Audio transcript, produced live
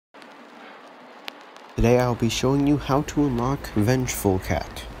Today I'll be showing you how to unlock Vengeful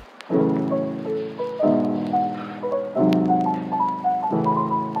Cat.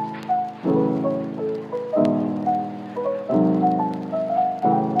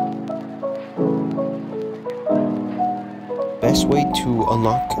 Best way to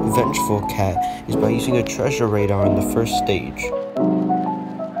unlock Vengeful Cat is by using a treasure radar on the first stage.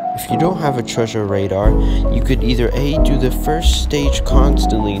 If you don't have a treasure radar, you could either A, do the first stage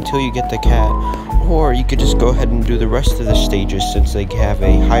constantly until you get the cat, or you could just go ahead and do the rest of the stages since they have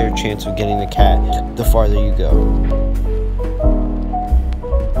a higher chance of getting the cat the farther you go.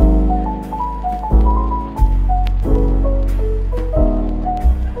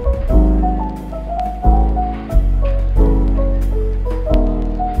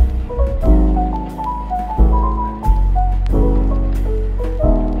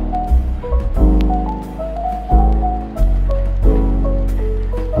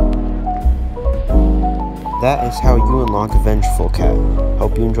 That is how you unlock a Vengeful Cat.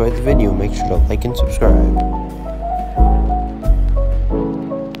 Hope you enjoyed the video. Make sure to like and subscribe.